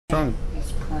Wrong.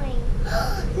 It's coming.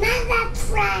 Another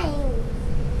train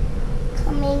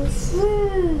coming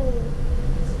through.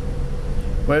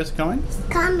 Where's it coming? It's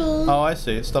coming. Oh, I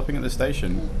see. It's stopping at the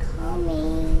station. It's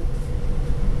coming.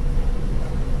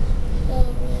 Here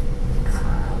it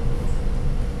comes.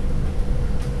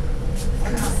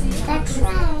 The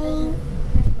train.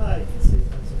 I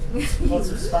can see lots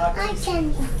of sparkles. I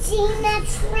can see the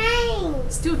train.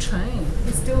 Still train.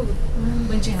 It's still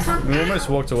winching up. We almost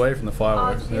walked away from the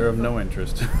fireworks. They're of no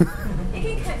interest. You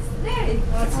can catch there.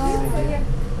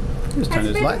 Just turn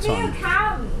his lights on.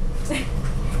 Come.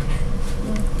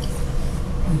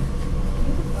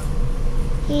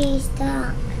 He's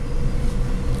down.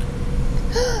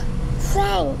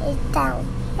 Train is down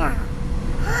here.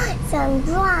 Some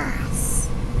grass.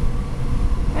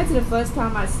 That's the first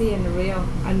time I see in real.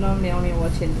 I normally only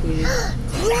watch in TV.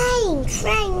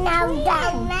 Train now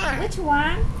down there. Which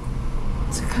one?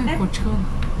 是开火车。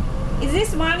 Is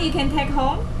this one you can take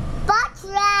home? But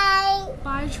train.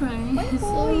 Bye train. See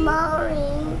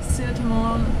morning. See you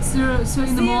tomorrow. See you in the See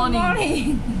you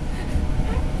morning.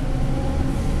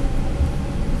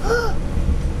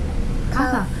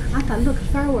 Arthur, look,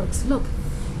 fireworks. Look,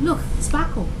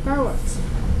 sparkle, fireworks.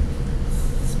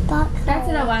 Sparkle. That's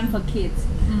the one for kids.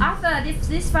 After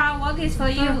this firework is for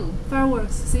you.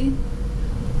 Fireworks, see?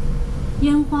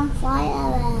 烟花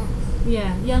Fireworks.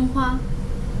 Yeah, 烟花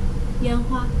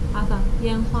Arthur,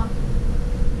 烟花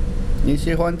你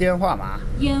喜欢电话吗？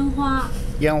烟花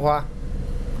烟花。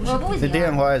我不 The 喜欢。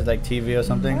电话 is like TV or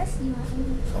something. 我喜欢。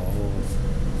 Oh.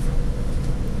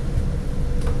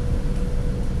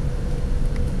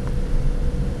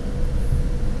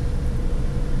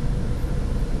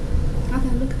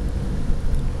 Arthur, look.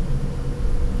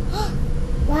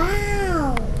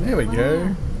 Wow. There we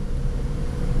go.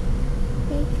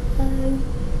 Big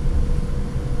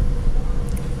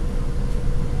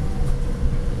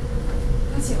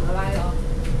又醒了来了。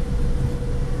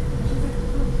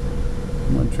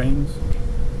 More trains.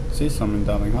 See some in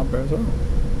Darling Harbour as well.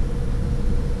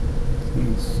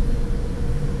 Yes.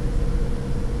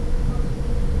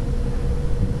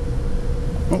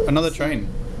 Oh, another train.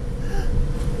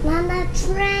 Another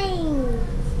train.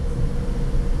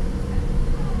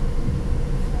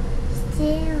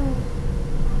 Still.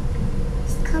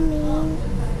 It's coming.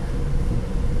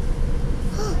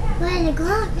 Where it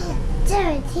gone?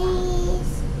 There it is.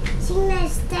 Signal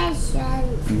station.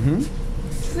 Mm-hmm.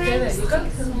 Train David, you got to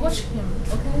station. watch him,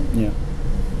 okay? Yeah.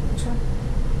 Try.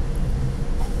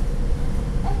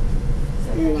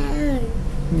 No.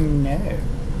 No.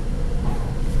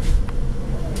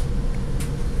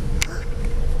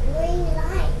 Green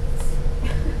lights.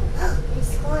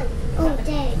 It's gone. Oh,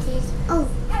 there it is. Oh,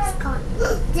 it's gone.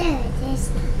 There it is.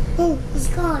 Oh, it's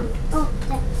gone. Oh,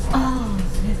 there.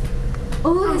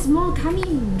 Oh, there's more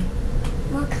coming.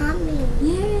 More coming.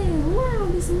 Yeah, wow,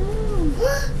 there's more.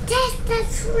 That's the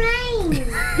train.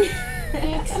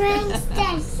 The train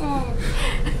station.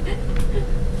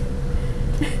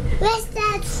 Where's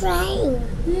that train?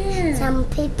 Yeah. Some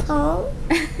people.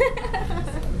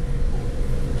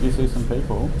 Do you see some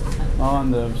people? Oh,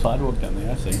 on the sidewalk down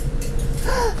there, I see.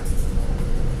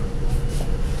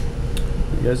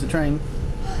 Here goes the train.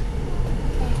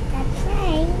 That's the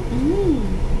train.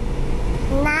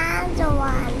 Another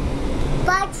one.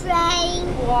 But train.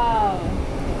 Wow.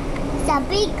 It's a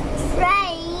big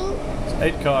train. It's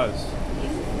 8 cars.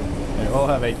 They all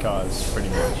have 8 cars, pretty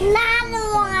much. Another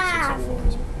one.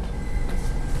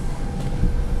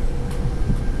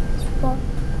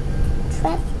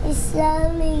 Train is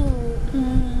slowly.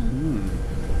 Mm.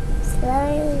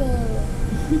 Slowly.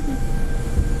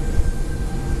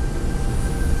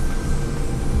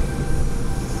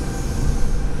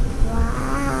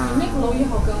 Wow. 那个楼也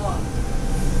好高啊，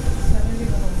前面这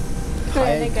个楼。对，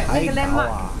那个 landmark，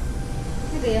 Tower.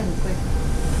 那个也很贵。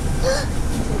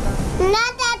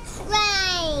 Another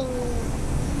train.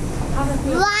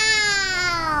 Arthur,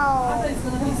 Wow. it's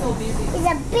gonna be so busy. It's a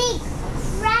big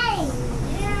train.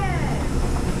 Yeah.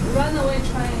 Runaway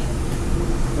train.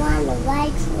 Runaway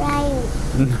train.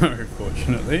 No,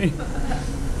 fortunately.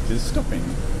 It's stopping.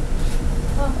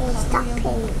 It's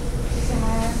stopping.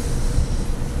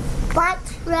 But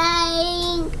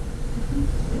train.